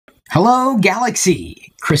Hello,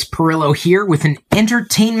 Galaxy! Chris Pirillo here with an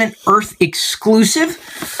Entertainment Earth exclusive.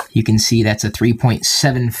 You can see that's a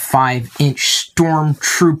 3.75-inch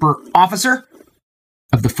Stormtrooper officer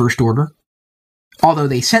of the First Order. Although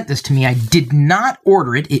they sent this to me, I did not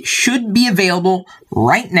order it. It should be available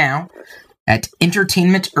right now at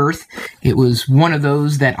Entertainment Earth. It was one of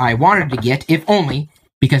those that I wanted to get, if only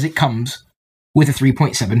because it comes with a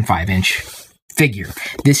 3.75-inch figure.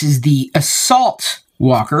 This is the Assault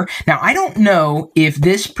Walker. Now, I don't know if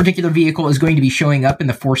this particular vehicle is going to be showing up in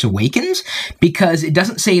The Force Awakens, because it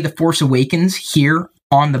doesn't say The Force Awakens here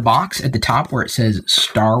on the box at the top where it says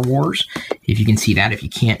Star Wars. If you can see that. If you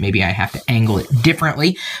can't, maybe I have to angle it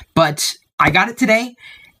differently. But I got it today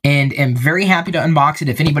and am very happy to unbox it.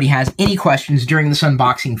 If anybody has any questions during this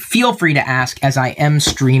unboxing, feel free to ask, as I am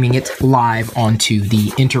streaming it live onto the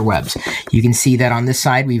interwebs. You can see that on this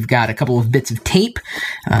side we've got a couple of bits of tape,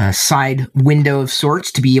 side window of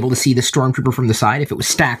sorts to be able to see the Stormtrooper from the side if it was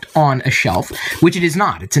stacked on a shelf, which it is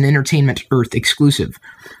not. It's an Entertainment Earth exclusive.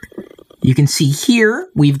 You can see here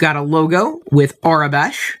we've got a logo with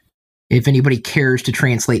Arabesh, if anybody cares to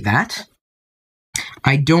translate that.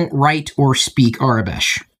 I don't write or speak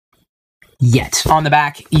Arabesh yet. On the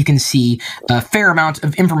back, you can see a fair amount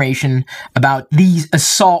of information about these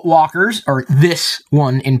Assault Walkers, or this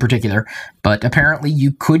one in particular, but apparently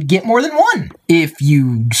you could get more than one if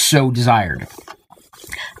you so desired.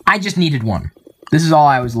 I just needed one. This is all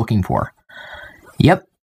I was looking for. Yep,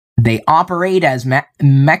 they operate as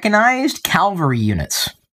mechanized cavalry units.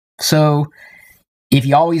 So, if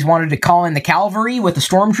you always wanted to call in the cavalry with the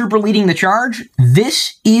Stormtrooper leading the charge,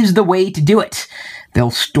 this is the way to do it.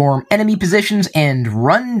 They'll storm enemy positions and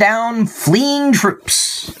run down fleeing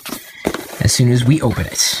troops as soon as we open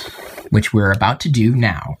it, which we're about to do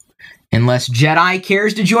now. Unless Jedi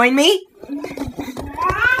cares to join me?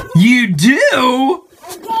 You do?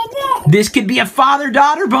 This could be a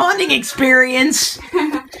father-daughter bonding experience.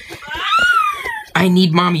 I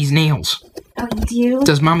need Mommy's nails. Oh, you do?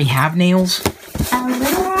 Does Mommy have nails? A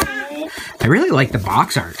little bit. I really like the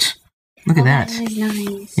box art. Look at that. That is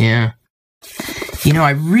nice. Yeah. You know,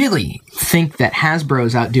 I really think that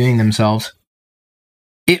Hasbro's outdoing themselves.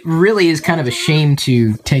 It really is kind of a shame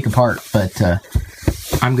to take apart, but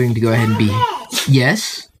I'm going to go ahead and be...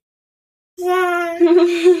 Yes?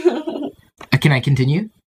 Can I continue?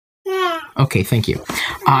 Okay, thank you.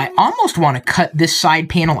 I almost want to cut this side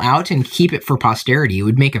panel out and keep it for posterity. It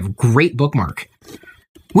would make a great bookmark.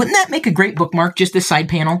 Wouldn't that make a great bookmark, just this side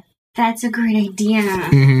panel? That's a great idea.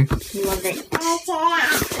 Mm-hmm. Love it.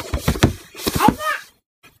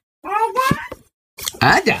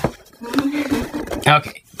 Ada.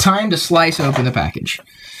 Okay, time to slice open the package.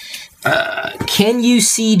 Can you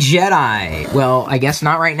see Jedi? Well, I guess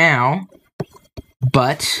not right now.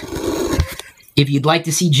 But if you'd like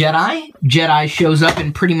to see Jedi, Jedi shows up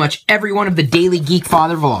in pretty much every one of the daily Geek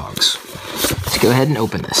Father vlogs. Let's go ahead and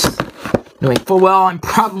open this. Knowing full well I'm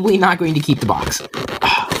probably not going to keep the box.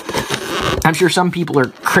 I'm sure some people are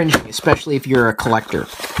cringing, especially if you're a collector.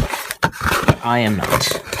 But I am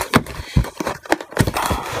not.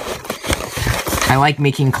 I like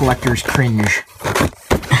making collectors cringe.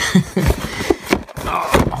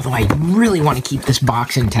 Although I really want to keep this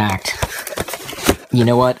box intact. You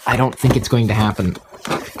know what? I don't think it's going to happen.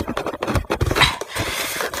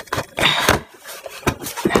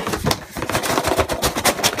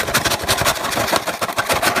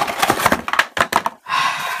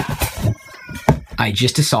 I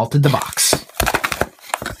just assaulted the box.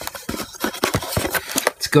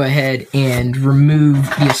 Let's go ahead and remove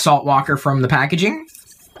the Assault Walker from the packaging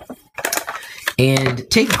and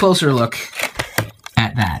take a closer look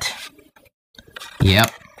at that.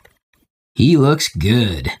 Yep, he looks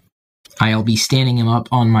good. I'll be standing him up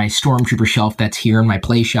on my Stormtrooper shelf that's here in my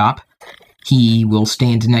play shop. He will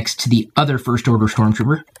stand next to the other First Order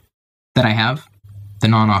Stormtrooper that I have, the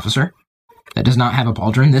non-officer. That does not have a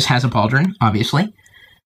pauldron. This has a pauldron, obviously.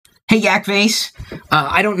 Hey, Yakface.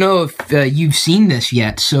 I don't know if you've seen this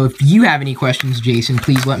yet, so if you have any questions, Jason,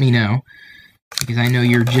 please let me know. Because I know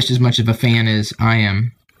you're just as much of a fan as I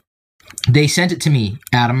am. They sent it to me,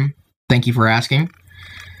 Adam. Thank you for asking.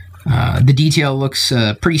 The detail looks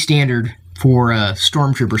pretty standard for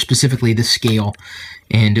Stormtrooper, specifically this scale.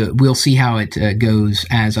 And we'll see how it goes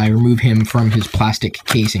as I remove him from his plastic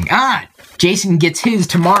casing. Ah! Jason gets his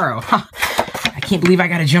tomorrow. Huh. I can't believe I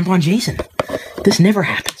gotta jump on Jason. This never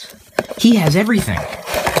happens. He has everything.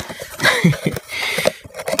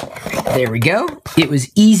 There we go. It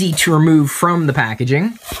was easy to remove from the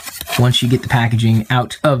packaging. Once you get the packaging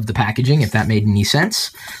out of the packaging, if that made any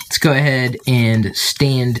sense. Let's go ahead and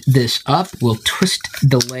stand this up. We'll twist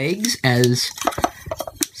the legs as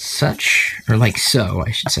such, or like so,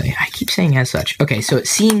 I should say. I keep saying as such. Okay, so it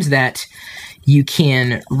seems that you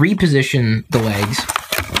can reposition the legs.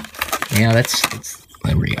 Yeah, that's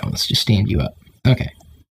there we go. Let's just stand you up. Okay.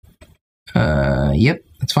 Yep,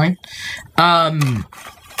 that's fine.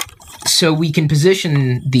 So we can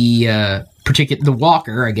position the the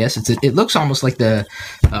walker, I guess. It looks almost like the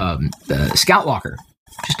scout walker.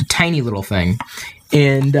 Just a tiny little thing.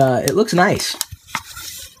 And it looks nice,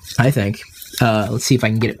 I think. Let's see if I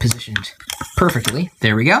can get it positioned perfectly.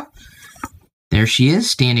 There we go. There she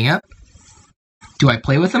is, standing up. Do I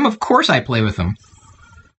play with them? Of course I play with them.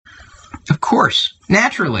 Of course.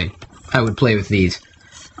 Naturally, I would play with these.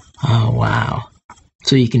 Oh, wow.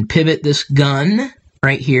 So you can pivot this gun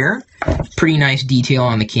right here. Pretty nice detail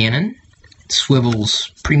on the cannon. It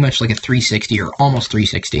swivels pretty much like a 360 or almost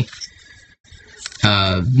 360.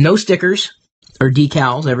 No stickers or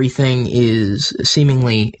decals. Everything is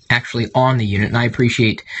seemingly actually on the unit, and I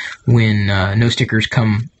appreciate when no stickers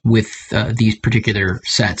come with these particular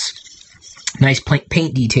sets. Nice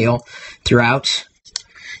paint detail throughout.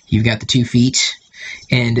 You've got the 2 feet,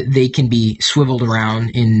 and they can be swiveled around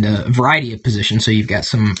in a variety of positions, so you've got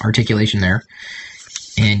some articulation there.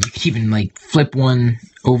 And you can even like flip one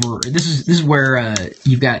over. This is where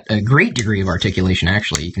you've got a great degree of articulation,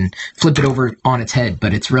 actually. You can flip it over on its head,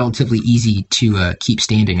 but it's relatively easy to keep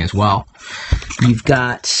standing as well. You've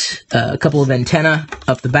got a couple of antennae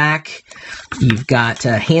up the back. You've got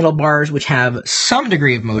handlebars, which have some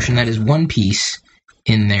degree of motion. That is one piece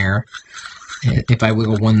in there. If I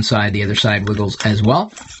wiggle one side, the other side wiggles as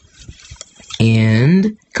well. And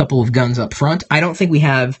a couple of guns up front. I don't think we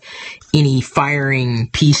have any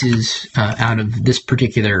firing pieces out of this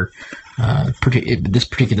particular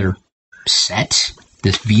set,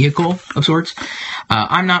 this vehicle of sorts.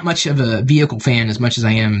 I'm not much of a vehicle fan as much as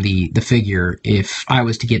I am the figure. If I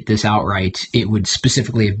was to get this outright, it would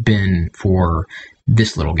specifically have been for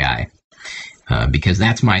this little guy. Because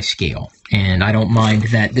that's my scale. And I don't mind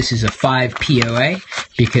that this is a 5 POA,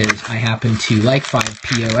 because I happen to like 5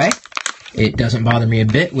 POA. It doesn't bother me a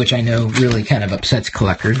bit, which I know really kind of upsets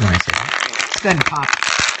collectors when I say that. Let's go ahead and pop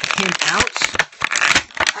him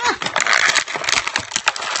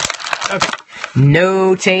out. Okay.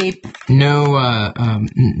 No tape, no,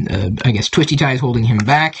 I guess, twisty ties holding him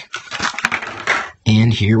back.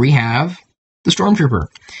 And here we have the Stormtrooper.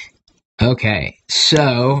 Okay,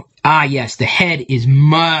 so, yes, the head is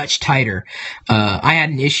much tighter. I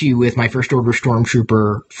had an issue with my First Order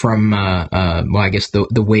Stormtrooper from, well, I guess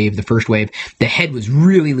the wave, the first wave. The head was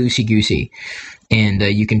really loosey-goosey, and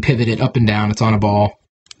you can pivot it up and down. It's on a ball.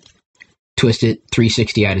 Twist it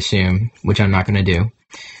 360, I'd assume, which I'm not going to do.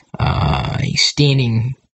 He's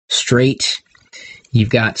standing straight. You've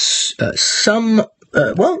got some...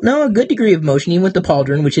 well, no, a good degree of motion, even with the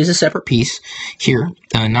pauldron, which is a separate piece here,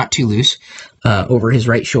 not too loose, over his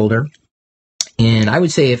right shoulder. And I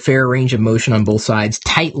would say a fair range of motion on both sides.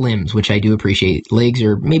 Tight limbs, which I do appreciate. Legs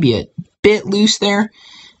are maybe a bit loose there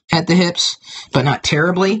at the hips, but not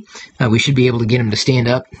terribly. We should be able to get him to stand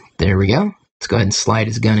up. There we go. Let's go ahead and slide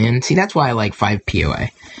his gun in. See, that's why I like 5 POA.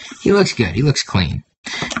 He looks good. He looks clean.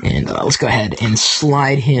 And let's go ahead and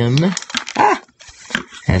slide him...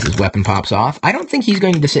 as his weapon pops off. I don't think he's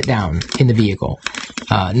going to sit down in the vehicle.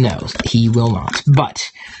 No, he will not. But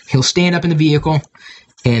he'll stand up in the vehicle,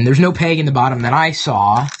 and there's no peg in the bottom that I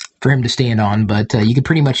saw for him to stand on, but you could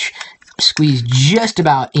pretty much squeeze just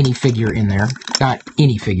about any figure in there. Not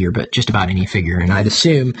any figure, but just about any figure. And I'd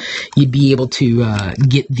assume you'd be able to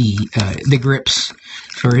get the grips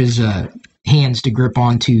for his hands to grip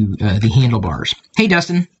onto the handlebars. Hey,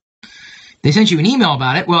 Dustin. They sent you an email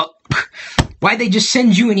about it. Well... Why'd they just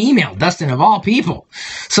send you an email, Dustin, of all people?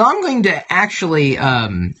 So I'm going to actually, you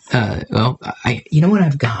know what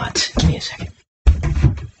I've got? Give me a second.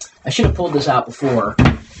 I should have pulled this out before.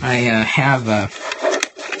 I have a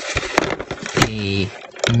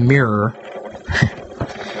mirror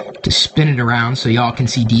to spin it around so y'all can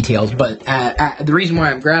see details. But the reason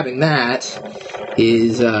why I'm grabbing that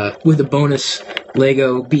is with a bonus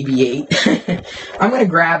Lego BB-8. I'm going to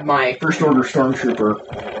grab my First Order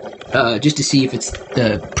Stormtrooper. Just to see if it's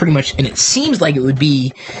pretty much, and it seems like it would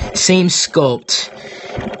be same sculpt.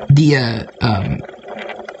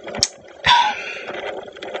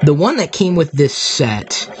 The one that came with this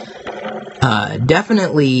set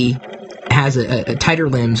definitely has a tighter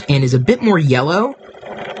limbs and is a bit more yellow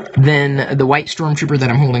than the white Stormtrooper that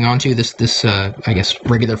I'm holding on to. This I guess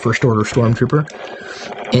regular First Order Stormtrooper,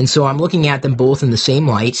 and so I'm looking at them both in the same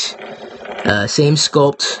light. Same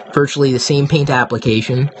sculpt, virtually the same paint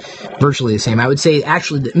application, virtually the same. I would say,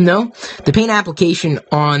 actually, no, the paint application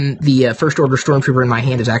on the First Order Stormtrooper in my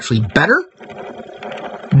hand is actually better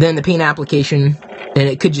Then the paint application, and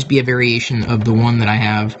it could just be a variation of the one that I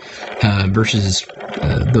have versus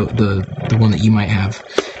the one that you might have.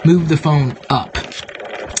 Move the phone up.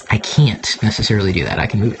 I can't necessarily do that. I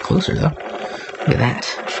can move it closer, though. Look at that.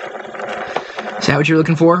 Is that what you're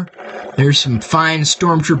looking for? There's some fine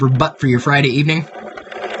Stormtrooper butt for your Friday evening.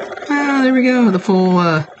 Ah, there we go. The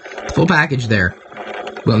full package there.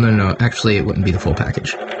 Well, no. Actually, it wouldn't be the full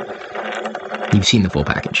package. You've seen the full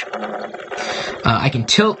package. I can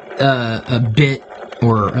tilt a bit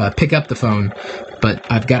or pick up the phone, but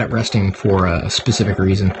I've got it resting for a specific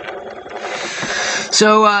reason.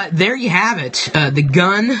 So there you have it. The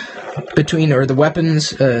gun or the weapons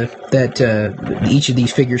that each of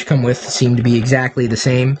these figures come with seem to be exactly the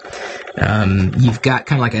same. You've got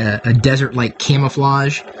kind of like a desert-like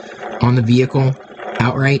camouflage on the vehicle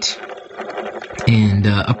outright. And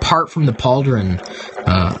apart from the pauldron,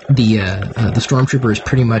 the Stormtrooper is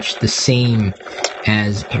pretty much the same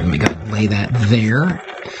as... Here, let me go ahead and lay that there.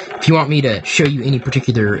 If you want me to show you any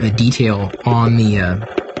particular detail on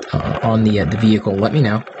the vehicle, let me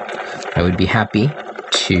know. I would be happy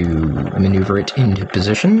to maneuver it into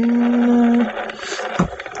position.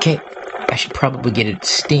 Okay, I should probably get it to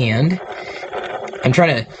stand. I'm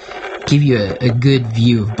trying to give you a good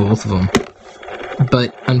view of both of them,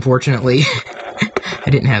 but unfortunately, I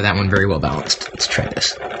didn't have that one very well balanced. Let's try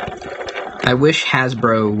this. I wish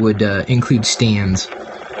Hasbro would include stands.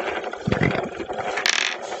 There we go.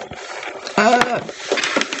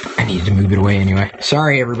 I needed to move it away anyway.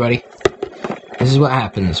 Sorry, everybody. This is what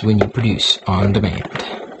happens when you produce on demand.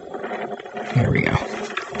 There we go.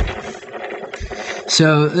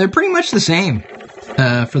 So they're pretty much the same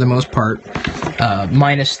for the most part,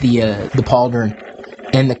 minus the pauldron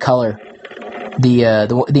and the color.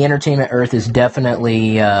 The Entertainment Earth is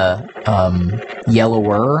definitely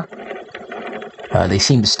yellower. They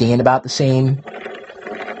seem to stand about the same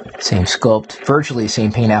sculpt, virtually the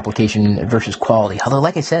same paint application versus quality. Although,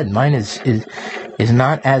 like I said, mine is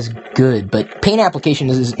not as good. But paint application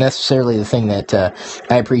isn't necessarily the thing that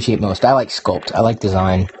I appreciate most. I like sculpt. I like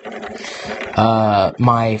design.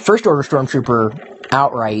 My First Order Stormtrooper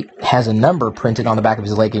outright has a number printed on the back of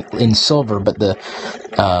his leg in silver, but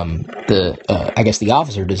I guess the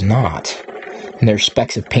officer does not. And there's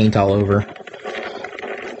specks of paint all over.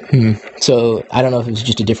 So, I don't know if it was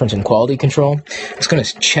just a difference in quality control. I was going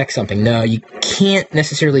to check something. No, you can't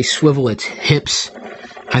necessarily swivel its hips.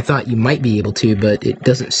 I thought you might be able to, but it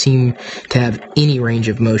doesn't seem to have any range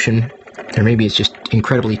of motion. Or maybe it's just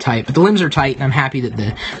incredibly tight. But the limbs are tight, and I'm happy that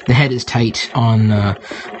the head is tight on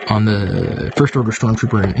the First Order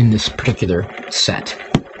Stormtrooper in this particular set.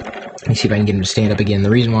 Let me see if I can get him to stand up again. The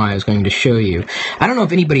reason why I was going to show you, I don't know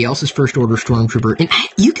if anybody else's First Order Stormtrooper, and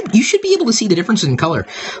you should be able to see the difference in color.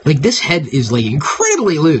 Like, this head is, like,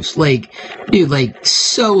 incredibly loose. Like, dude, like,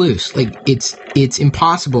 so loose. Like, it's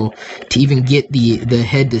impossible to even get the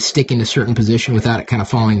head to stick into a certain position without it kind of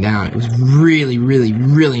falling down. It was really, really,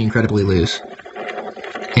 really incredibly loose.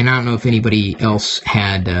 And I don't know if anybody else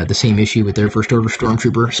had the same issue with their First Order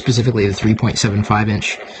Stormtrooper, specifically the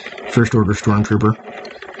 3.75-inch First Order Stormtrooper.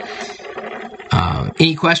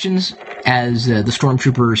 Any questions as the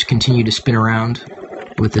Stormtroopers continue to spin around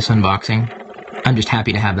with this unboxing? I'm just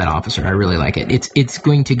happy to have that officer. I really like it. It's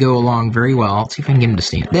going to go along very well. Let's see if I can get him to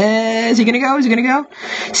stand. Is he going to go? Is he going to go?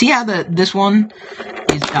 See how this one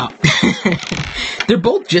is out. They're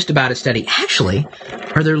both just about as steady. Actually,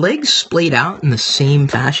 are their legs splayed out in the same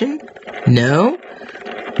fashion? No.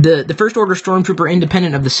 The First Order Stormtrooper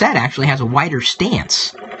independent of the set actually has a wider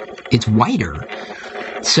stance. It's wider.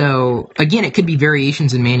 So, again, it could be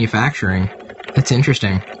variations in manufacturing. That's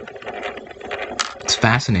interesting. It's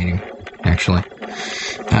fascinating, actually.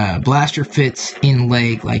 Blaster fits in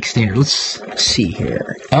leg like standard. Let's see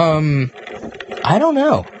here. I don't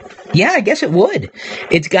know. Yeah, I guess it would.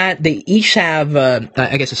 They each have,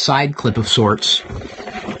 I guess, a side clip of sorts.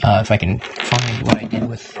 If I can find what I did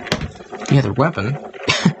with the other weapon.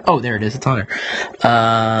 Oh, there it is. It's on there.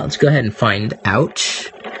 Let's go ahead and find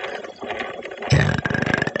out.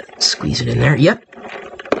 Squeeze it in there.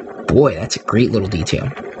 Yep. Boy, that's a great little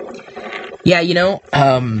detail. Yeah, you know,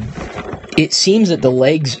 it seems that the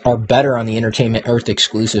legs are better on the Entertainment Earth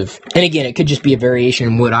exclusive. And again, it could just be a variation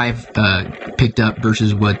in what I've picked up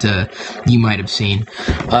versus what you might have seen.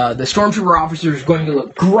 The Stormtrooper officer is going to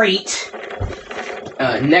look great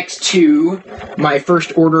next to my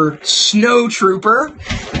First Order Snow Trooper.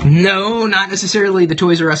 No, not necessarily the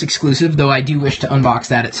Toys R Us exclusive, though I do wish to unbox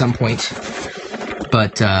that at some point.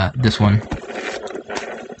 But this one,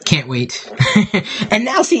 can't wait. And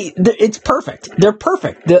now, see, it's perfect. They're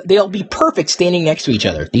perfect. They'll be perfect standing next to each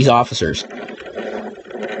other, these officers.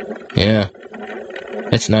 Yeah.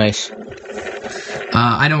 That's nice.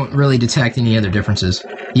 I don't really detect any other differences.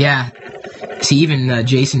 Yeah. See, even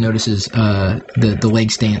Jason notices the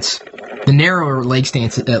leg stance. The narrower leg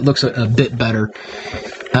stance looks a bit better.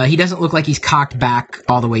 He doesn't look like he's cocked back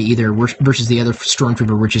all the way either, versus the other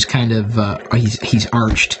Stormtrooper, which is kind of he's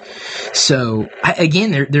arched. So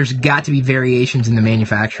again, there's got to be variations in the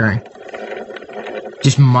manufacturing,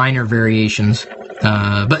 just minor variations,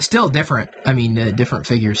 but still different. I mean, different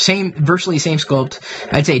figures, virtually same sculpt.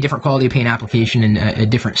 I'd say a different quality of paint application and a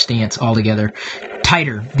different stance altogether.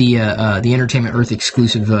 Tighter. The Entertainment Earth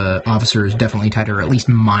exclusive officer is definitely tighter, or at least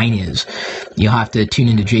mine is. You'll have to tune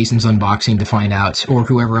into Jason's unboxing to find out, or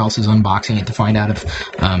whoever else is unboxing it to find out if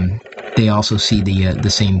they also see the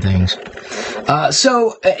same things.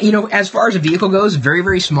 So, as far as a vehicle goes, very,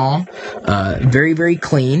 very small, very, very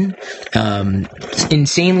clean,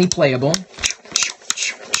 insanely playable.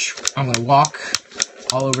 I'm going to walk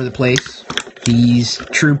all over the place. These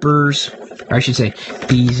troopers, or I should say,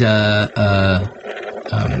 these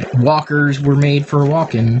walkers were made for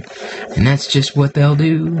walking, and that's just what they'll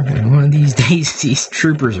do. And one of these days, these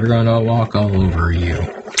troopers are going to walk all over you.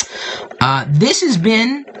 This has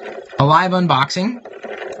been a live unboxing.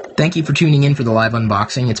 Thank you for tuning in for the live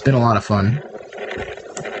unboxing. It's been a lot of fun.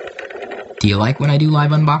 Do you like when I do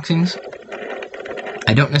live unboxings?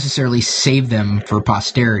 I don't necessarily save them for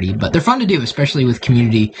posterity, but they're fun to do, especially with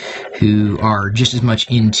community who are just as much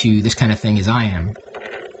into this kind of thing as I am.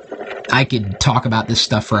 I could talk about this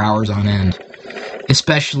stuff for hours on end,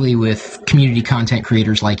 especially with community content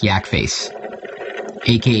creators like Yakface,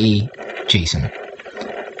 aka Jason.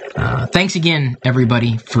 Thanks again,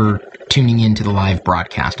 everybody, for tuning in to the live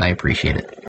broadcast. I appreciate it.